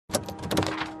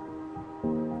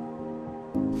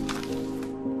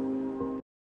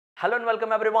Hello and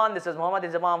welcome everyone. This is Mohammad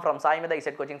Izamam from Saimedha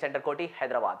Ecet Coaching Center Koti,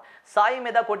 Hyderabad.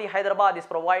 Saimedha Koti, Hyderabad is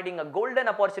providing a golden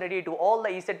opportunity to all the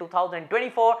Ecet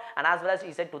 2024 and as well as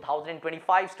Ecet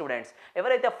 2025 students.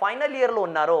 ఎవరైతే final year లో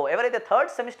ఉన్నారో, ఎవరైతే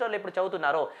third semester లో ఇప్పుడు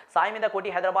చదువుతున్నారో, Saimedha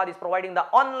Koti, Hyderabad is providing the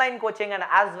online coaching and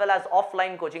as well as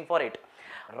offline coaching for it.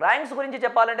 Ranks గురించి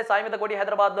చెప్పాలంటే Saimedha Koti,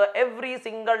 Hyderabad లో every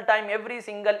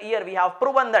single year we have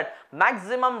proven that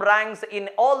maximum ranks in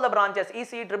all the branches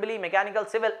EC, EEE, mechanical,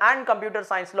 civil and computer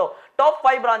science లో top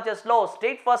 5 branches లో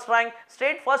state first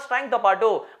rank తో పాటు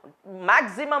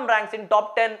maximum ranks in top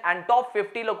 10 and top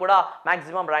 50 లో కూడా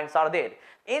maximum ranks are there.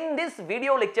 In this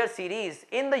video lecture series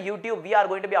in the YouTube, we are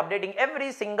going to be updating every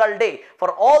single day for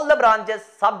all the branches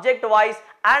subject wise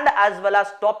and as well as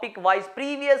topic wise.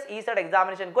 Previous Ecet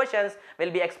examination questions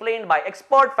will be explained by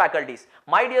expert faculties.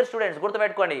 My dear students,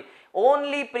 గుర్తుపెట్టుకోండి,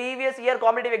 only previous year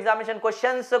competitive examination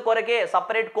questions కొరకే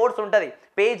separate course ఉంటుంది,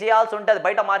 pay చేయాల్సి ఉంటుంది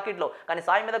బయట మార్కెట్లో. కానీ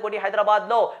Saimedha Koti, Hyderabad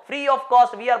లో free of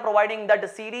cost we are providing that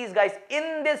series guys in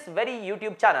this very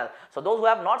YouTube channel. So those who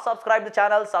have not subscribed the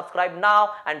channel, subscribe now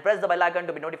and press the bell icon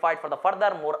to be notified for the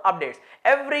further more updates.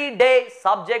 Every day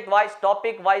subject wise,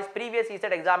 topic wise, previous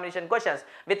Ecet examination questions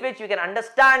with which you can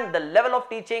understand the level of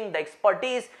teaching, the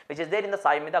expertise which is there in the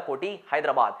Saimedha Koti,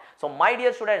 Hyderabad. So my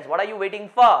dear students, what are you waiting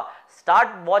for? Start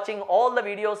watching all the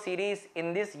video series in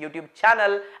this YouTube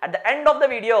channel. At the end of the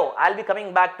video, I'll be coming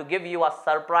back to give you a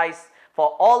surprise for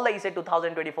all the Ecet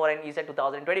 2024 and Ecet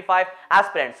 2025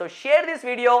 aspirants. So share this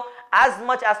video as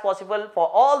much as possible for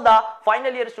all the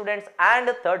final year students and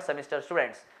third semester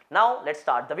students. Now let's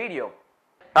start the video.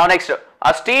 Now next,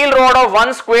 a steel rod of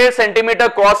 1 square centimeter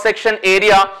cross section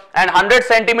area and 100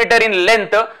 centimeter in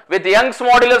length with Young's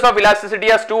modulus of elasticity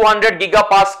as 200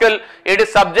 gigapascal. It is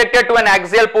subjected to an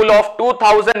axial pull of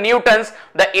 2000 newtons.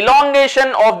 The elongation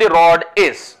of the rod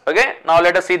is, okay, now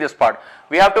let us see this part.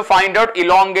 We have to find out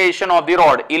elongation of the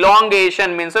rod. Elongation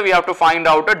means we have to find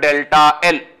out a delta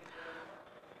L.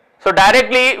 So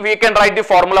directly we can write the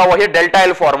formula over here, delta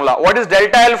L formula. What is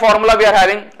delta L formula we are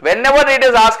having? Whenever it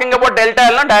is asking about delta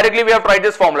L, directly we have to write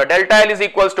this formula. Delta L is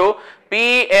equals to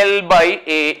PL by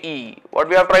AE. What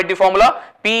we have to write the formula?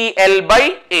 PL by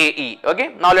AE. Okay.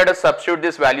 Now let us substitute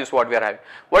these values what we are having.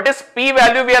 What is P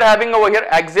value we are having over here?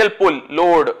 Axial pull,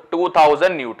 load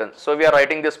 2000 newtons. So we are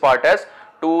writing this part as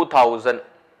 2000.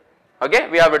 Okay.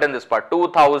 We have written this part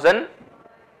 2000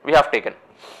 we have taken.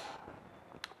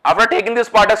 After taking this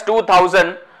part as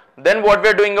 2000, then what we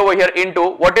are doing over here into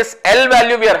what is L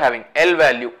value we are having? L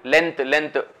value, length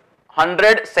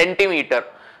 100 centimeter.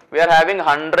 We are having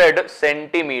 100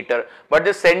 centimeter, but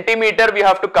this centimeter we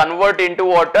have to convert into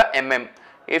what? Mm.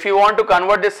 If you want to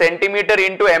convert this centimeter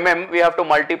into mm, we have to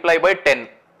multiply by 10.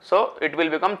 So it will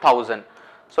become 1000.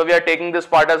 So we are taking this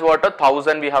part as what?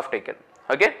 1000 we have taken.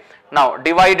 Okay. Now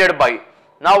divided by.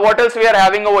 Now what else we are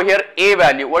having over here? A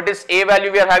value. What is A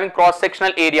value? We are having cross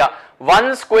sectional area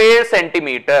 1 square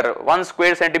centimeter. 1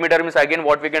 square centimeter means again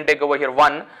what we can take over here,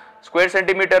 1 square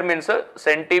centimeter means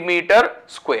centimeter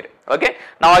square. Okay.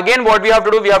 Now again what we have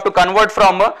to do? We have to convert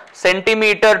from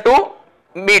centimeter to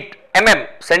mm.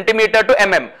 Centimeter to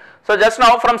mm. So just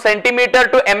now from centimeter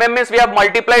to mm means we have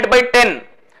multiplied by 10.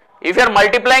 If you are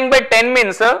multiplying by 10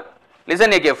 means,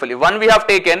 listen here carefully, 1 we have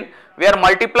taken, we are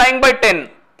multiplying by 10.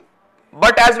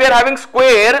 But as we are having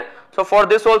square, so for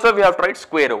this also we have to write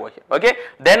square over here. Okay.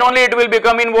 Then only it will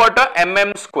become in what?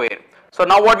 Mm square. So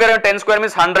now what we are 10 square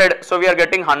means 100. So we are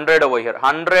getting 100 over here.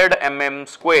 100 mm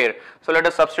square. So let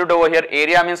us substitute over here.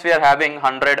 Area means we are having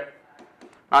 100.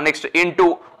 Now next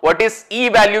into what is E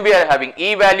value we are having?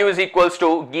 E value is equals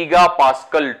to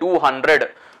gigapascal,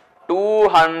 200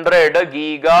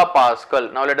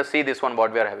 gigapascal. Now let us see this one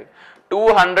what we are having.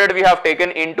 200 we have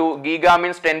taken into giga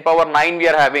means 10 power 9 we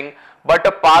are having. But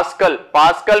Pascal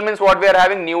means what we are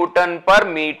having? Newton per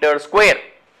meter square.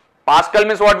 Pascal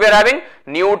means what we are having?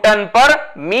 Newton per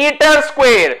meter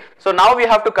square. So now we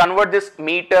have to convert this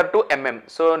meter to mm.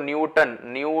 So Newton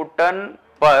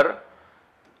per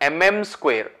mm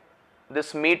square.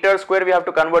 This meter square we have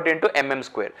to convert into mm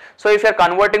square. So if you are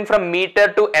converting from meter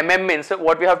to mm means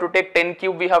what we have to take? 10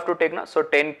 cube we have to take now. So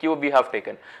 10 cube we have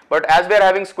taken. But as we are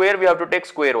having square we have to take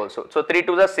square also. So 3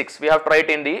 to the 6 we have to write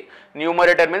in the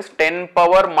numerator means 10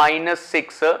 power minus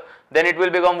 6. Then it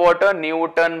will become what?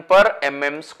 Newton per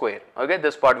mm square. Okay,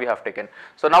 this part we have taken.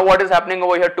 So now what is happening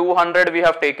over here? 200 we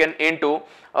have taken into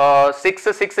 6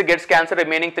 gets cancelled,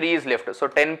 remaining 3 is left. So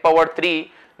 10 power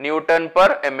 3 Newton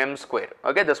per mm square.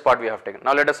 Okay, this part we have taken.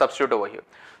 Now let us substitute over here.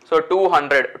 So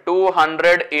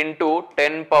 200 into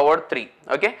 10 power 3.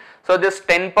 Okay, so this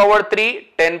 10 power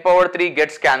 3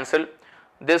 gets cancelled.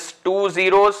 This 2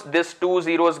 zeros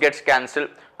gets cancelled.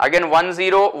 Again 1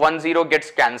 0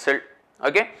 gets cancelled.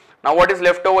 Okay, Now what is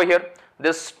left over here?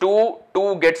 This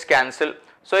 2 gets cancelled.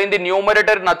 So in the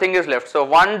numerator nothing is left. So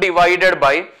 1 divided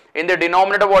by, in the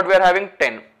denominator what we are having,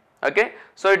 10. Okay.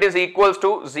 So it is equals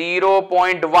to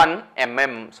 0.1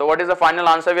 mm. So what is the final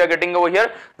answer we are getting over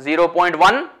here?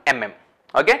 0.1 mm.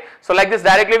 Okay. So like this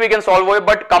directly we can solve over,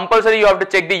 but compulsory you have to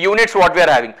check the units what we are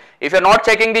having. If you are not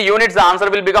checking the units, the answer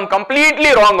will become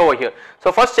completely wrong over here.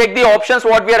 So first check the options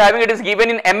what we are having. It is given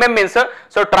in mm means,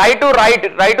 so try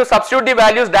to substitute the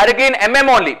values directly in mm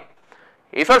only.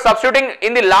 If you are substituting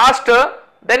in the last,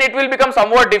 then it will become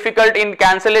somewhat difficult. In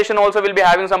cancellation also will be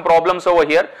having some problems over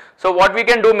here. So what we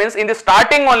can do means, in the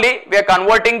starting only we are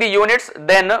converting the units,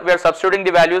 then we are substituting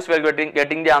the values, we are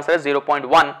getting the answer as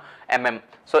 0.1 mm.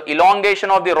 So elongation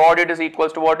of the rod, it is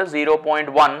equals to what?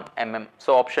 0.1 mm.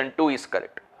 So option 2 is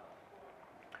correct.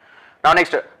 Now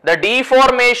next, the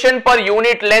deformation per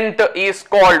unit length is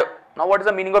called. Now what is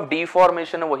the meaning of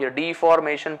deformation over here?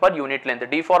 Deformation per unit length.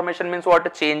 Deformation means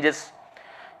what? Changes.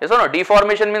 Yes or no?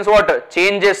 Deformation means what?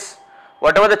 Changes.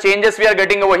 Whatever the changes we are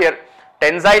getting over here,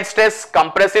 tensile stress,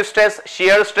 compressive stress,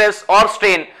 shear stress or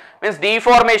strain, means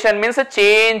deformation means a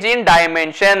change in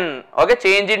dimension. Okay,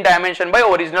 change in dimension by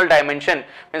original dimension.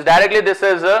 Means directly this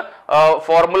is a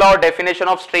formula or definition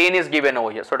of strain is given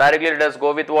over here. So directly let us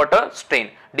go with what? Strain.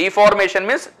 Deformation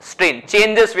means strain,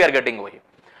 changes we are getting over here.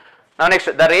 Now next,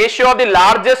 the ratio of the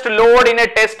largest load in a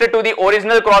test to the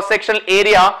original cross-sectional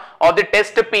area of the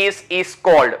test piece is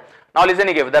called. Now listen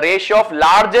again, the ratio of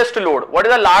largest load. What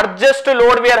is the largest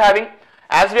load we are having?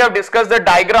 As we have discussed the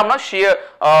diagram, now shear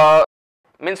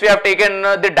means we have taken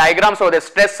the diagram, so the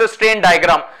stress strain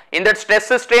diagram. In that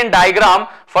stress strain diagram,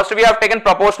 first we have taken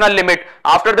proportional limit,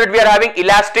 after that we are having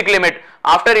elastic limit.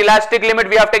 After elastic limit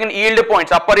we have taken yield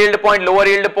points, upper yield point, lower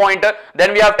yield point,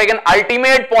 then we have taken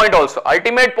ultimate point also.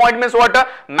 Ultimate point means what?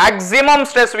 Maximum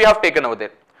stress we have taken over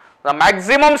there. The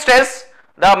maximum stress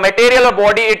the material or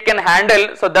body it can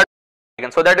handle, so that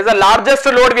is the largest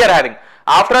load we are having.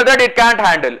 After that it can't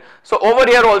handle. So over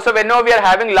here also, whenever we are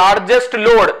having largest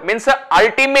load means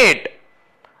ultimate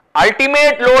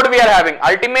load we are having,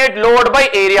 ultimate load by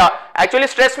area. Actually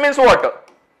stress means what?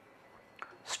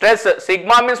 Stress,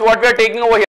 sigma means what we are taking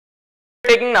over here,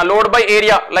 taking a load by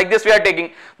area, like this we are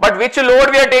taking. But which load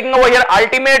we are taking over here?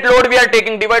 Ultimate load we are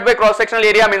taking, divided by cross sectional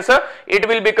area means it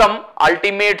will become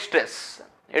ultimate stress.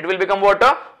 It will become what?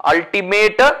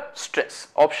 Ultimate stress.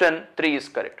 Option 3 is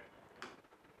correct.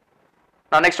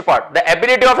 Now next part, the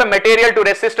ability of a material to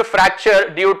resist fracture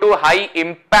due to high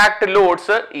impact loads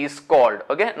is called.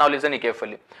 Okay, now listen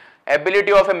carefully.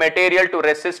 Ability of a material to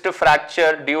resist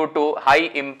fracture due to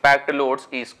high impact loads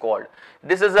is called.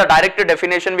 This is a direct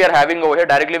definition we are having over here.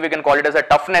 Directly we can call it as a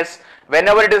toughness.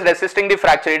 Whenever it is resisting the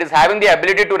fracture, it is having the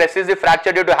ability to resist the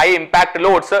fracture due to high impact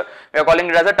loads, we are calling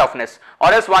it as a toughness.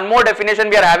 Or else one more definition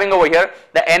we are having over here,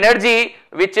 the energy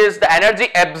which is the energy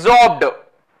absorbed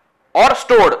or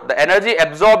stored, the energy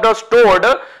absorbed or stored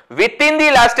within the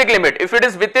elastic limit. If it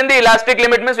is within the elastic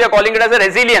limit means we are calling it as a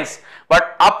resilience,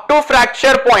 but up to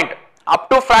fracture point, up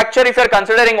to fracture if you are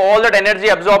considering all that energy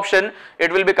absorption,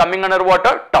 it will be coming under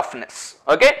what? Toughness.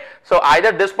 Okay, so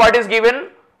either this part is given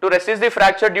to resist the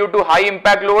fracture due to high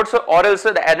impact loads, or else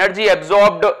the energy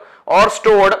absorbed or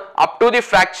stored up to the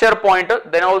fracture point,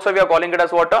 then also we are calling it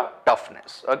as what?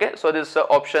 Toughness. Okay, so this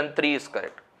option 3 is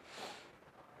correct.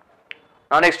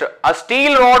 Now next, a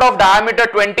steel rod of diameter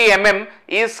 20 mm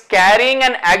is carrying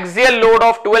an axial load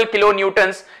of 12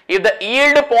 kilonewtons if the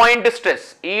yield point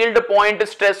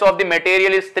stress of the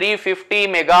material is 350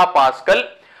 megapascal.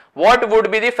 What would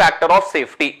be the factor of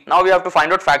safety? Now we have to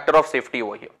find out factor of safety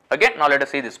over here. Okay, now let us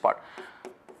see this part.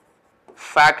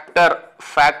 Factor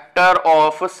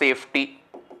of safety.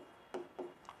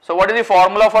 So what is the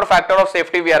formula for factor of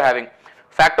safety we are having?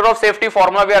 Factor of safety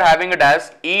formula we are having it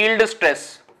as yield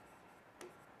stress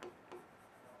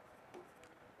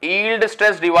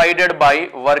divided by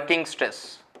working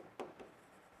stress.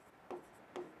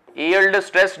 Yield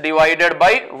stress divided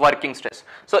by working stress.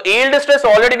 So yield stress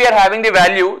already we are having the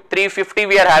value 350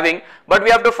 we are having, but we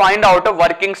have to find out a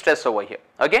working stress over here.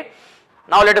 Okay,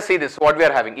 now let us see this, what we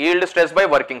are having, yield stress by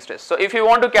working stress. So if you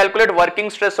want to calculate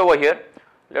working stress over here,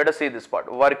 let us see this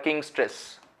part, working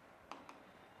stress.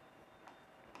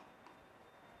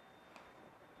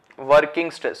 Working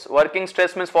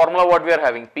stress means formula what we are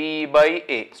having, P by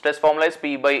A. Stress formula is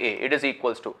P by A. It is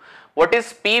equals to, what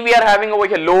is P we are having over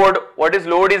here? Load. What is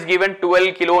load is given?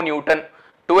 12 kilonewton.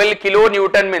 12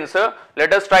 kilonewton means,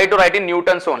 let us try to write in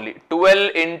newtons only.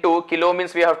 12 into kilo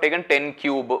means we have taken 10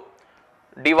 cube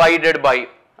divided by.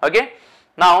 Okay,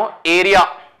 now area.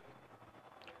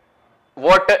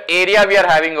 What area we are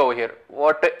having over here?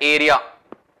 What area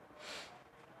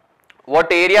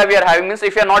what area we are having means,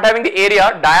 if you are not having the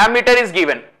area, diameter is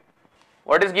given.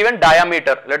 What is given?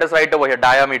 Diameter. Let us write over here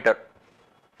diameter.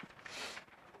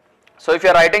 So if you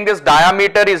are writing this,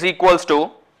 diameter is equals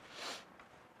to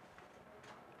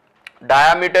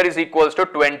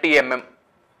 20 mm.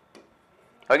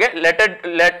 Okay,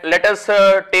 let us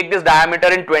take this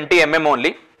diameter in 20 mm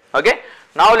only. Okay,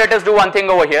 now let us do one thing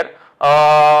over here.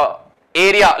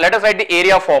 Area, let us write the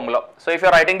area formula. So if you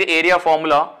are writing the area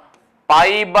formula,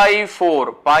 pi by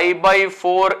 4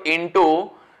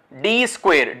 into d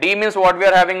square. D means what we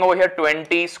are having over here,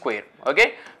 20 square.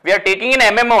 Okay, we are taking in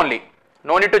mm only.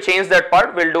 No need to change that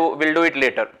part. We'll do it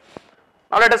later.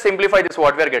 Now let us simplify this,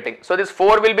 what we are getting. So this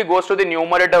 4 will be goes to the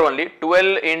numerator only.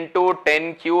 12 into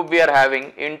 10 cube we are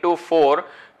having into 4.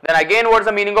 Then again, what's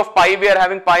the meaning of pi? We are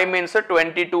having pi means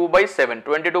 22 by 7.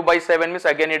 22 by 7 means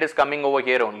again it is coming over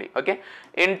here only. Okay,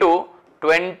 into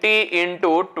 20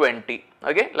 into 20.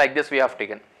 Okay, like this we have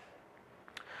taken.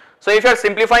 So if you are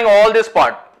simplifying all this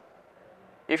part,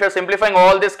 if you are simplifying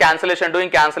all this cancellation,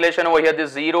 doing cancellation over here, this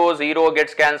 0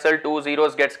 gets cancelled, 2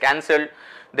 zeros gets cancelled,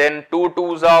 then 2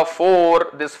 2s are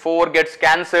 4, this 4 gets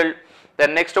cancelled.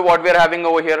 Then next what we are having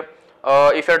over here,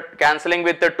 if you are cancelling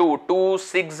with the 2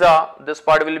 6s are, this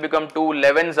part will become 2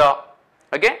 11s are.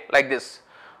 Okay, like this.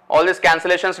 All these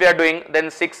cancellations we are doing, then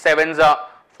 6 7s are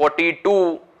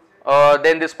 42.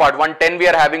 Then this part 110 we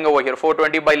are having over here,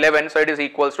 420 by 11, so it is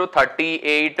equals to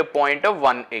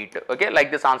 38.18. Okay,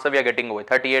 like this answer we are getting over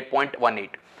 38.18.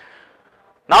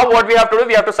 Now what we have to do,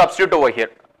 we have to substitute over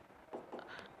here.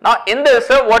 Now in this,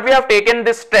 what we have taken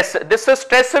this stress,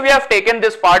 we have taken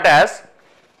this part as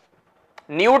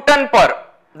Newton per,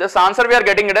 this answer we are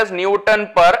getting it as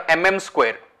Newton per mm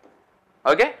square.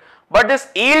 Okay, but this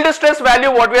yield stress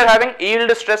value, what we are having, yield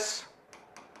stress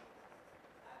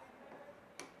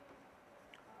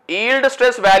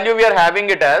value we are having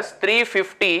it as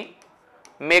 350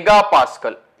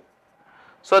 megapascal.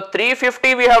 So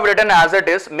 350 we have written as it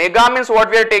is. Mega means what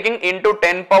we are taking into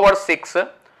 10 power 6,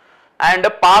 and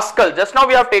Pascal, just now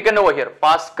we have taken over here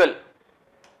Pascal.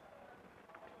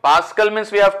 Pascal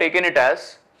means we have taken it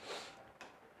as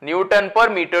Newton per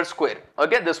meter square.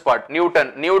 Okay, this part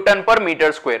Newton per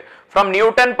meter square. From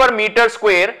Newton per meter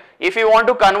square, if you want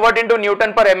to convert into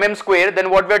Newton per mm square, then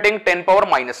what we are taking 10 power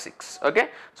minus 6. Okay,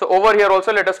 so over here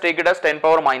also let us take it as 10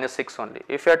 power minus 6 only.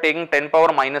 If you are taking 10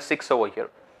 power minus 6 over here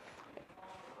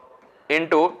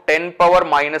into 10 power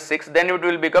minus 6, then it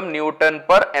will become Newton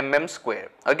per mm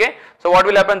square. Okay, so what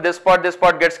will happen, this part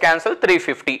gets cancelled,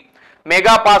 350.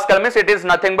 Megapascal means it is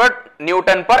nothing but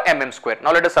Newton per mm square.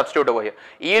 Now let us substitute over here.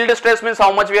 Yield stress means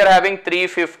how much we are having,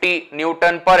 350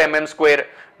 Newton per mm square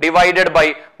divided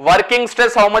by working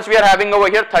stress, how much we are having over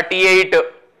here,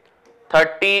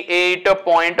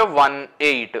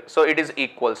 38.18. So it is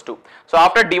equals to, so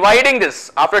after dividing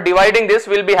this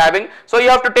we will be having, so you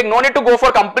have to take, no need to go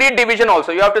for complete division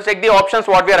also, you have to check the options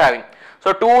what we are having.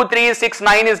 So 2 3 6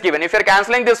 9 is given. If you are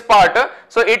cancelling this part,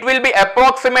 so it will be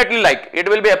approximately like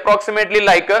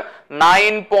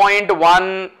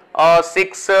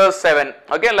 9.167.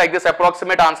 Okay, like this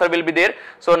approximate answer will be there.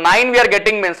 So 9 we are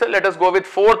getting means, let us go with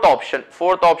fourth option.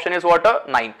 Fourth option is what,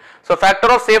 9. So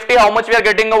factor of safety, how much we are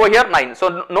getting over here, 9.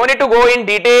 So no need to go in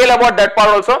detail about that part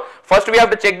also. First we have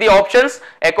to check the options.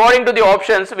 According to the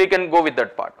options we can go with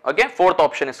that part. Okay, fourth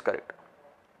option is correct.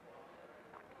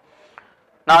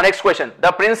 Now next question,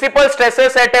 the principal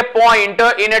stresses at a point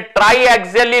in a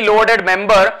triaxially loaded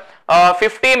member,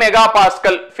 50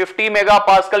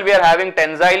 megapascal we are having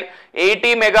tensile,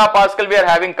 80 megapascal we are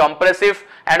having compressive,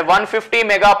 and 150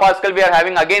 megapascal we are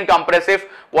having again compressive.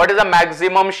 What is the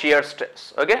maximum shear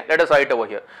stress? Okay, let us write over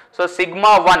here. So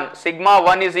sigma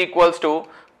 1 is equals to,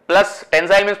 plus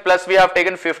tensile means plus we have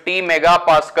taken 50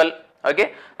 megapascal.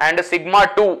 Okay, and sigma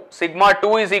 2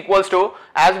 is equals to,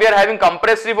 as we are having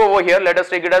compressive over here, let us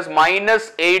take it as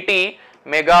minus 80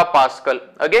 megapascal.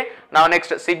 Okay, now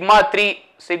next sigma 3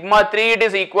 it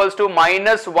is equals to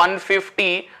minus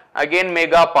 150 again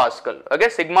megapascal. Okay,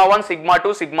 sigma 1, sigma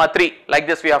 2, sigma 3, like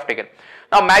this we have taken.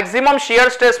 Now maximum shear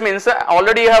stress means,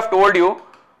 already I have told you,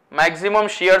 maximum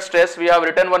shear stress, we have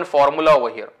written one formula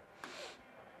over here.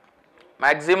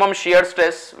 Maximum shear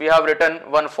stress, we have written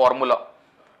one formula.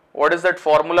 What is that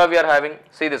formula we are having?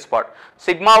 See this part,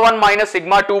 sigma 1 minus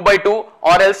sigma 2 by 2,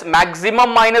 or else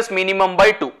maximum minus minimum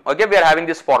by 2. Okay, we are having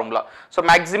this formula. So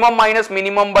maximum minus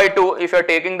minimum by 2, if you are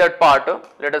taking that part,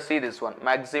 let us see this one,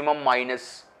 maximum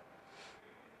minus,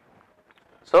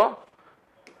 so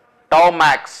tau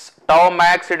max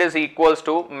it is equals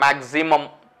to maximum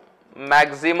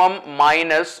maximum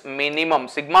minus minimum,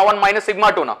 sigma 1 minus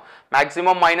sigma 2 now,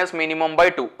 maximum minus minimum by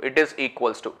 2, it is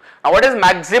equals to. Now what is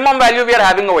maximum value we are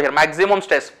having over here? Maximum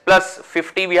stress plus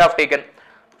 50 we have taken,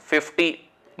 50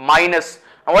 minus,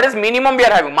 now what is minimum we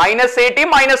are having? Minus 80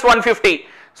 minus 150.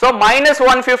 So minus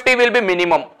 150 will be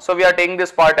minimum. So we are taking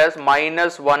this part as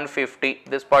minus 150,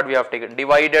 this part we have taken,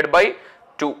 divided by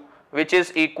 2, which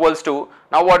is equals to,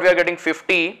 now what we are getting,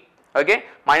 50, okay,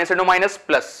 minus into minus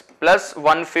plus, plus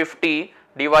 150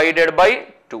 divided by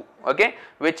 2, okay,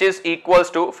 which is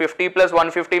equals to 50 plus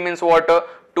 150 means what?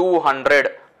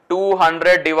 200,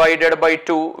 200 divided by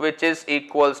 2, which is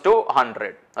equals to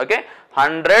 100, okay,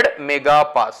 100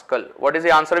 megapascal. What is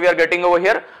the answer we are getting over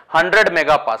here? 100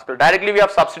 megapascal. Directly we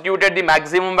have substituted the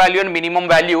maximum value and minimum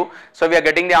value, so we are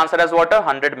getting the answer as what?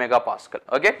 100 megapascal,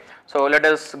 okay. So let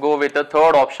us go with the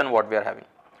third option what we are having.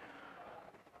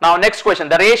 Now next question,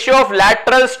 the ratio of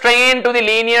lateral strain to the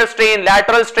linear strain,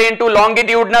 lateral strain to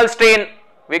longitudinal strain,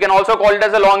 we can also call it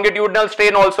as a longitudinal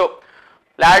strain also.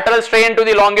 Lateral strain to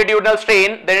the longitudinal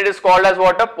strain, then it is called as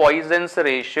what? A Poisson's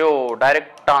ratio.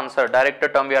 Direct answer, direct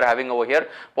term we are having over here.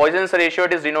 Poisson's ratio,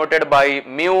 it is denoted by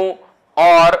mu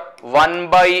or 1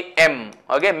 by m,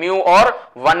 okay, mu or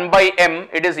 1 by m,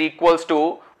 it is equals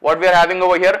to what we are having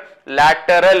over here?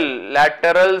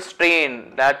 Lateral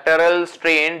strain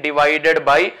divided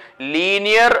by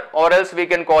linear, or else we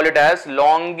can call it as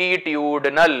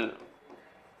longitudinal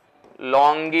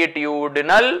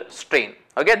strain.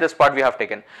 Okay, this part we have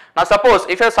taken. Now suppose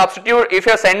if you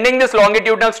are sending this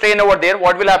longitudinal strain over there,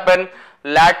 what will happen?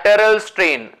 Lateral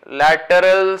strain,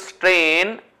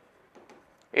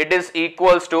 it is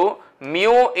equals to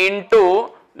mu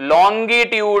into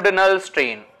longitudinal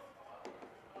strain.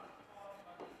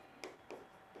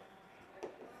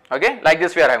 Okay, like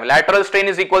this we are having, lateral strain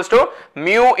is equals to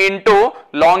mu into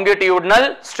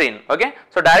longitudinal strain. Okay,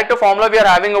 so direct formula we are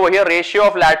having over here, ratio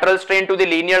of lateral strain to the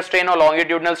linear strain or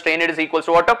longitudinal strain, it is equals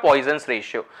to what? A Poisson's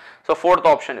ratio. So fourth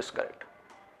option is correct.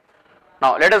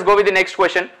 Now let us go with the next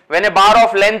question. When a bar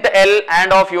of length L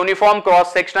and of uniform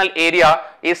cross sectional area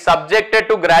is subjected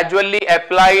to gradually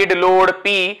applied load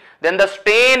P, then the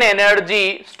strain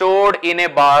energy stored in a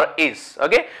bar is.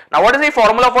 Okay, now what is the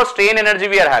formula for strain energy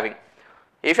we are having?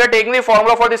 If you are taking the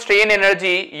formula for the strain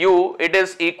energy U, it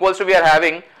is equals to, we are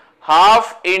having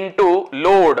half into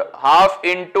load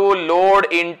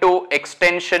into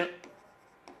extension,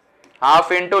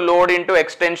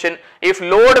 If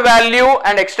load value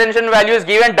and extension value is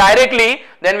given directly,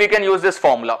 then we can use this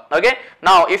formula. Okay.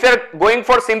 Now if you are going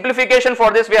for simplification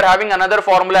for this, we are having another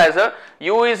formula as a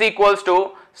U is equals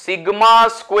to sigma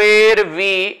square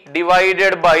V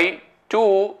divided by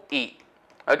 2E.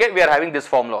 Okay, we are having this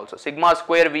formula also, sigma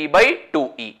square V by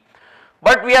 2E.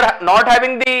 But we are not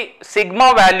having the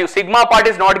sigma value, sigma part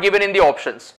is not given in the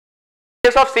options. In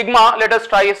case of sigma, let us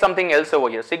try something else over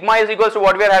here. Sigma is equals to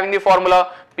what we are having the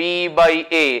formula, P by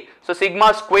A. So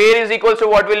sigma square is equals to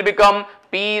what will become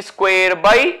P square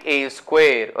by A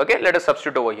square. Okay, let us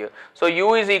substitute over here. So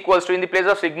U is equals to, in the place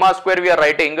of sigma square we are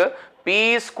writing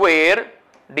P square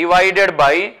divided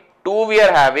by 2, we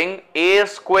are having A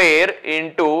square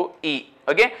into E.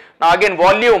 Okay, now again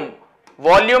volume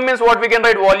means what we can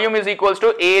write, volume is equals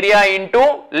to area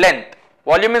into length.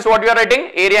 Volume is what we are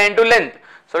writing, area into length.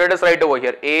 So let us write over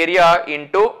here, area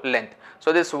into length.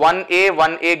 So this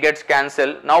 1A gets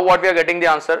cancelled. Now what we are getting the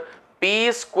answer,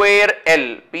 P square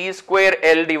L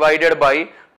divided by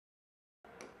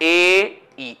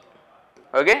AE.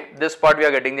 Okay, this part we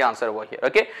are getting the answer over here.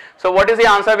 Okay, so what is the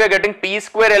answer we are getting? P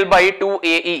square L by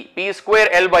 2AE. P square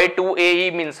L by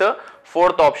 2AE means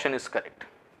fourth option is correct.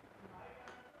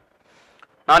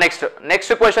 Now next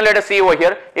question, let us see over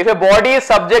here. If a body is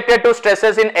subjected to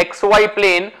stresses in XY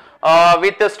plane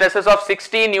with the stresses of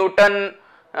 60 Newton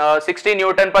per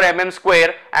mm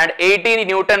square and 80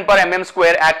 Newton per mm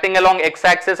square acting along X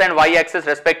axis and Y axis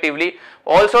respectively.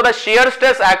 Also the shear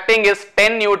stress acting is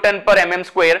 10 Newton per mm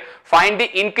square. Find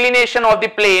the inclination of the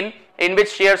plane in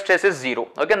which shear stress is 0.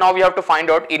 Okay, now we have to find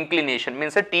out inclination,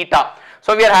 means a theta.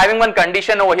 So we are having one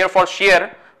condition over here for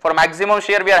shear. For maximum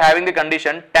shear we are having the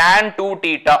condition tan 2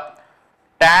 theta.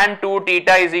 Tan 2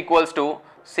 theta is equals to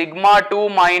sigma 2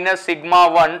 minus sigma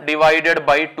 1 divided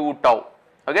by 2 tau.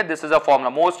 Okay, this is a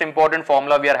formula, most important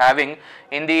formula we are having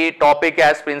in the topic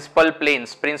as principal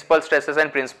planes, principal stresses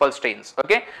and principal strains.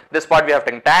 Okay, this part we have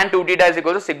taken, tan 2 theta is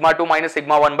equal to sigma 2 minus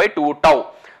sigma 1 by 2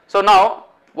 tau. So now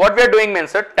what we are doing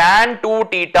means tan 2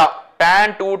 theta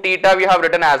we have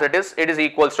written as it is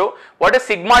equals to, what is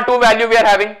sigma 2 value we are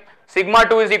having? Sigma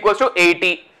 2 is equals to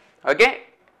 80. Okay,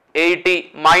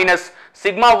 80 minus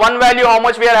sigma 1 value how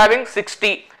much we are having?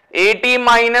 60. 80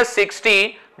 minus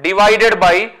 60 divided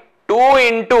by 2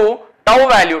 into tau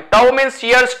value. Tau means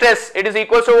shear stress. It is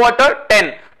equals to what?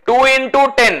 10. 2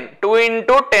 into 10. 2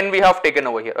 into 10 we have taken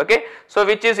over here. Okay. So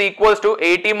which is equals to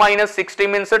 80 minus 60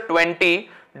 means 20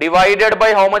 divided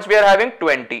by how much we are having?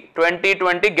 20.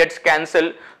 20 gets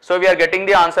cancelled. So we are getting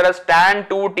the answer as tan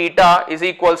 2 theta is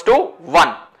equals to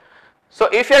 1. So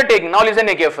if you are taking, now listen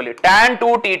carefully, tan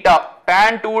 2 theta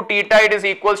it is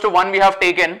equals to 1 we have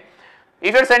taken.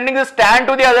 If you are sending this tan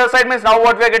to the other side means now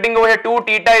what we are getting over here, 2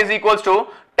 theta is equals to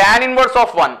tan inverse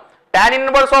of 1. Tan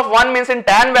inverse of 1 means in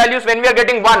tan values when we are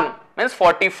getting 1 means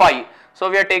 45. So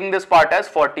we are taking this part as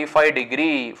 45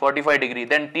 degree.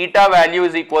 Then theta value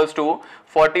is equals to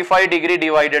 45 degree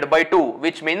divided by 2,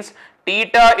 which means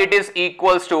theta it is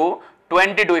equals to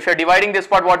 22. If you are dividing this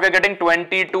part, what we are getting?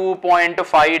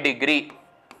 22.5 degree.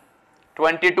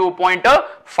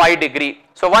 22.5 degree.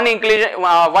 So one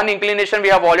inclination we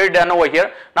have already done over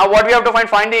here. Now what we have to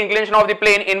find the inclination of the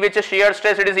plane in which a shear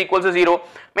stress it is equals to 0.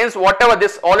 Means whatever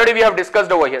this already we have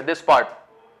discussed over here, this part.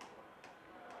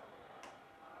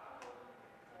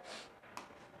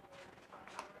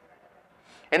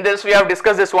 In this we have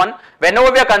discussed this one. Whenever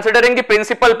we are considering the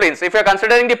principal planes, if we are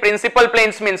considering the principal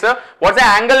planes means what's the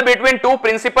angle between two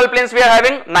principal planes we are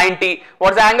having? 90.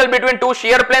 What's the angle between two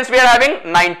shear planes we are having?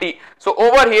 90. So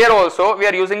over here also we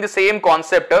are using the same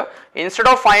concept. Instead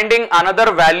of finding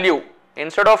another value,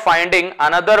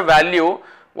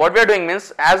 what we are doing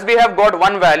means as we have got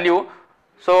one value,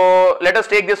 so let us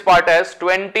take this part as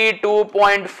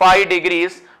 22.5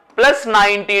 degrees plus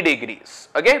 90 degrees,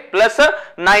 okay, plus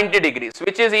 90 degrees,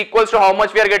 which is equals to how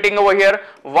much we are getting over here?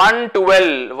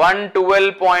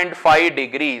 112.5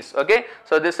 degrees, okay.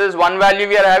 So this is one value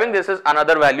we are having, this is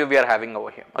another value we are having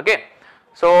over here, okay.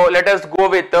 So let us go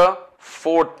with the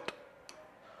fourth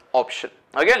option.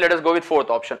 Okay, let us go with fourth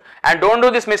option, and don't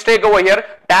do this mistake over here.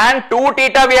 Tan 2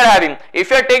 theta we are having. If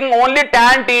you are taking only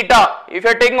tan theta,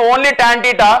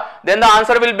 then the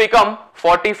answer will become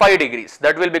 45 degrees.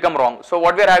 That will become wrong. So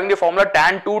what we are having the formula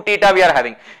tan 2 theta we are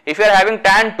having. If you are having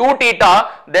tan 2 theta,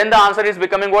 then the answer is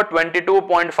becoming what?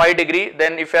 22.5 degree.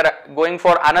 Then if you are going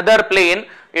for another plane,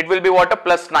 it will be what? A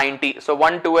plus 90. So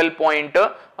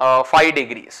 112.5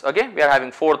 degrees. Okay, we are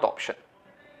having fourth option.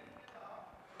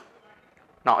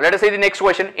 Now let us see the next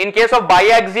question. In case of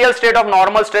biaxial state of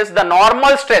normal stress, the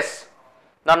normal stress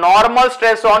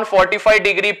on 45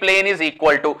 degree plane is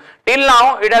equal to, till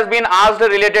now it has been asked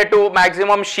related to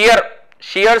maximum shear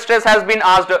stress has been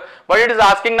asked, but it is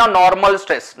asking now normal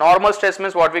stress. Normal stress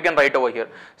means what we can write over here,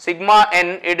 sigma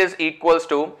n it is equals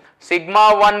to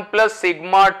sigma 1 plus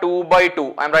sigma 2 by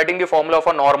 2. I am writing the formula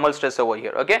for normal stress over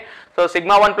here, okay. So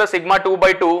sigma 1 plus sigma 2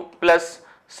 by 2 plus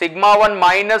sigma 1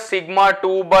 minus sigma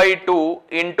 2 by 2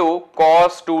 into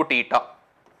cos 2 theta,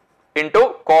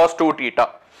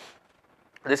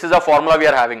 This is a formula we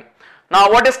are having. Now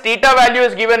what is theta value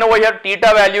is given over here?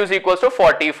 Theta value is equals to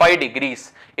 45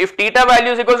 degrees. If theta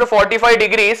value is equals to 45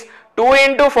 degrees, 2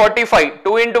 into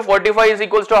 45 is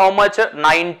equals to how much?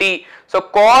 90. So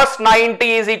cos 90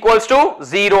 is equals to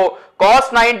 0.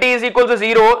 Cos 90 is equal to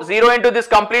 0. 0 into this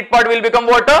complete part will become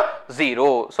what?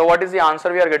 0. So what is the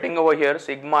answer we are getting over here?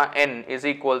 Sigma n is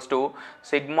equals to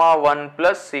sigma 1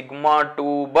 plus sigma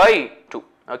 2 by 2.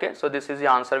 Okay, so this is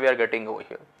the answer we are getting over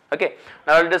here. Okay,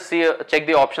 now let us see, check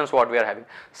the options what we are having.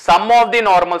 Sum of the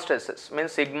normal stresses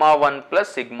means sigma 1 plus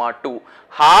sigma 2.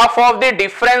 Half of the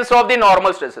difference of the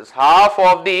normal stresses.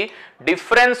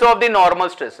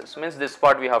 Means this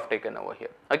part we have taken over here.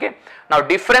 Okay, now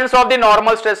difference of the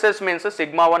normal stresses means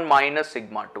sigma 1 minus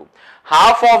sigma 2.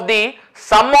 Half of the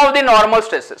sum of the normal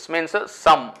stresses means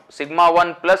sum, sigma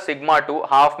 1 plus sigma 2,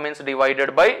 half means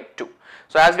divided by 2.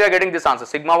 So as we are getting this answer,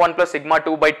 sigma 1 plus sigma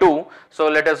 2 by 2. So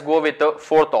let us go with the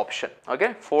fourth option.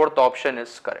 Okay, fourth option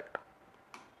is correct.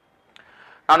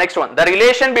 Now next one, the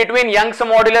relation between Young's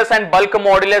modulus and bulk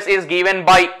modulus is given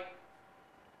by.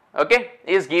 Okay,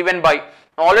 is given by.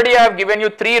 Already I have given you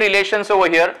three relations over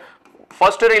here.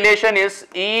 First relation is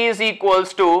E is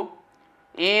equals to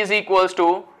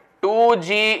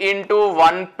 2G into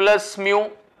 1 plus mu.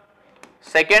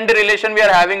 Second relation we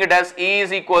are having it as E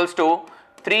is equals to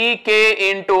 3k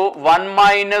into 1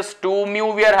 minus 2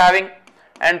 mu we are having,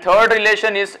 and third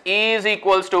relation is E is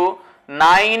equals to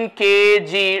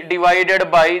 9kg divided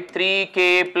by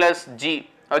 3k plus g.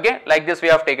 Okay, like this we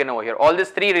have taken over here. All these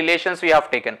three relations we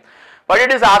have taken, but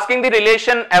it is asking the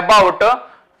relation about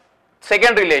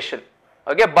second relation.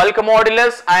 Okay, bulk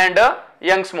modulus and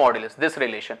Young's modulus, this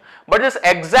relation, but this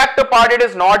exact part it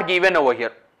is not given over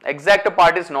here. Exact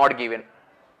part is not given.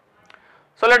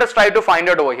 So let us try to find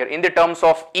out over here in the terms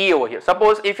of E over here.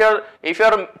 Suppose if you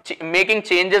are making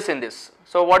changes in this,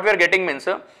 so what we are getting means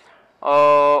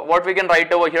what we can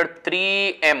write over here,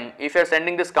 3m, if you are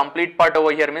sending this complete part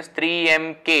over here, means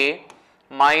 3mk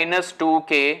minus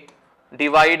 2k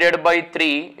divided by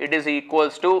 3, it is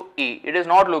equals to E. It is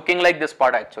not looking like this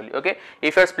part actually, okay.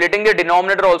 If you are splitting the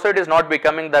denominator also, it is not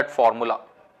becoming that formula.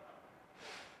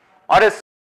 Or is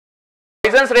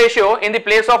Poisson's ratio, in the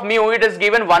place of mu, it is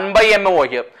given 1 by m over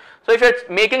here. So if you are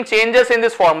making changes in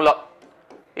this formula,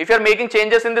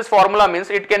 means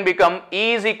it can become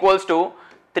E is equals to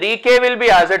 3k will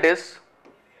be as it is,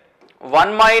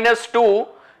 1 minus 2,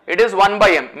 it is 1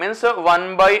 by m, means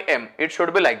 1 by m, it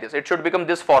should be like this, it should become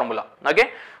this formula,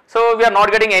 okay. So we are not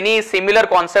getting any similar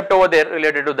concept over there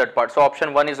related to that part, so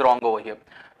option 1 is wrong over here.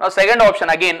 Now second option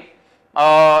again,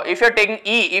 if you are taking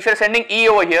E, if you are sending E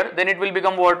over here, then it will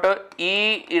become what,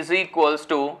 E is equals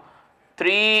to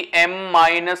 3m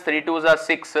minus 3 2s are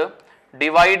 6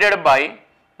 divided by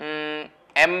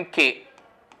mk.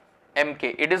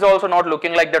 It is also not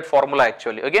looking like that formula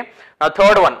actually, okay. Now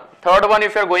third one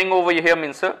if you are going over here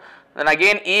means, then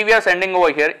again E we are sending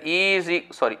over here, E is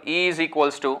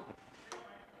equals to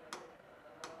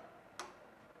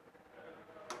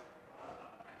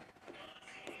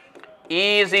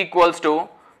E is equals to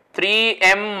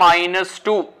 3m minus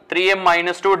 2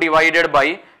 divided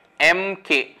by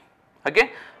mk, okay.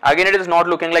 Again it is not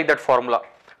looking like that formula.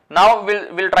 Now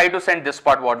we'll try to send this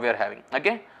part what we are having,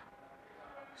 okay.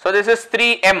 So this is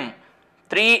 3m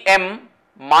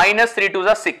minus 3 2s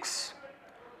are 6.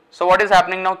 So what is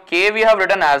happening now, k we have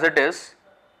written as it is,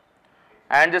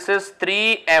 and this is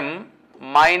 3m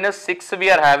minus 6 we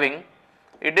are having,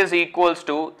 it is equals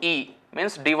to E,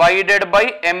 means divided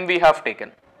by m we have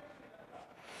taken,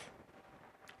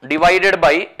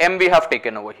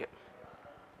 over here.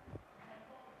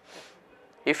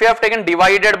 If you have taken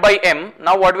divided by m,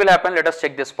 now what will happen, let us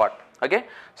check this part, okay.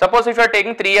 Suppose if you are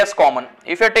taking 3 as common,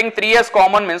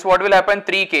 means what will happen,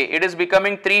 3k, it is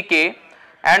becoming 3k,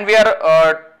 and we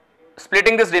are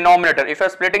splitting this denominator. If you are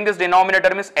splitting this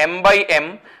denominator means m by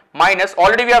m minus,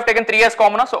 already we have taken 3 as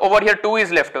common, so over here 2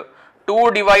 is left,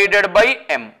 2 divided by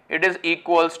m, it is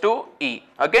equals to E,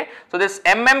 okay. So this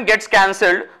gets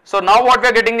cancelled, so now what we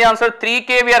are getting the answer,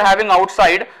 3k we are having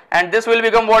outside, and this will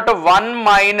become what, 1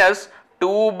 minus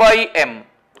 2 by m,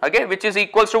 okay, which is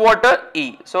equals to what,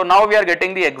 E. So now we are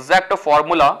getting the exact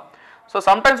formula. So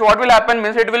sometimes what will happen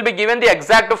means it will be given the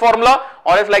exact formula,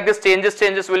 or else like this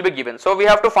changes will be given. So we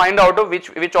have to find out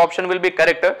which option will be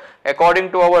correct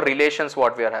according to our relations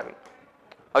what we are having,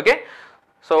 okay.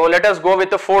 So let us go with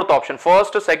the fourth option.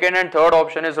 First, second and third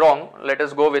option is wrong. Let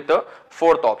us go with the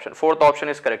fourth option. Fourth option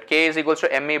is correct. K is equals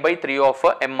to ME by 3 of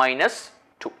m minus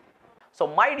 2. So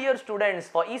my dear students,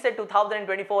 for Ecet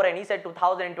 2024 and Ecet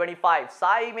 2025,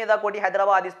 Saimedha Koti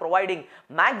Hyderabad is providing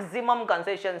maximum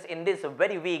concessions in this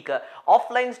very week.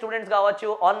 Offline students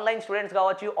gavachu, online students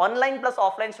gavachu, online plus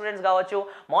offline students gavachu,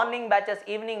 morning batches,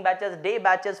 evening batches, day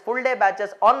batches, full day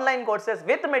batches, online courses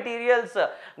with materials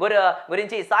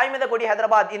gurinchi Saimedha Koti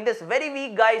Hyderabad in this very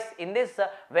week, guys, in this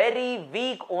very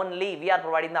week only we are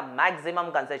providing the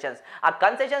maximum concessions. Our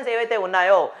concessions evaithe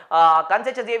unnayo,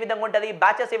 concessions ఏ విధంగా ఉంటది,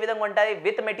 batches ఏ విధంగా ఉంటాయి,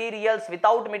 with materials,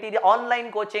 without material, online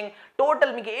coaching, total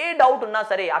మీకు ఏ doubt ఉన్నా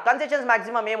సరే ఆ concessions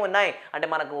maximum ఏమున్నాయి అంటే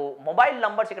మనకు మొబైల్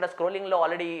నంబర్స్ ఇక్కడ స్క్రోలింగ్ లో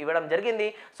ఆల్రెడీ ఇవ్వడం జరిగింది.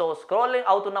 సో స్క్రోలింగ్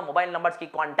అవుతున్న మొబైల్ నంబర్స్ కి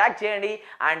కాంటాక్ట్ చేయండి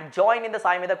and join in the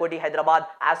Saimedha Koti Hyderabad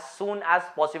as soon as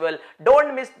possible.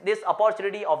 Don't miss this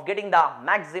opportunity of getting the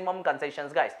maximum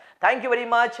concessions, guys. Thank you very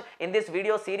much. In this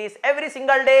video series, every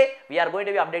single day we are going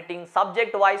to be updating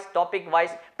subject wise, topic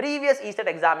wise, previous Ecet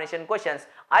examination questions.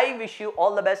 I wish you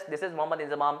all the best. This is Mohammad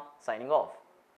Inzamam signing off.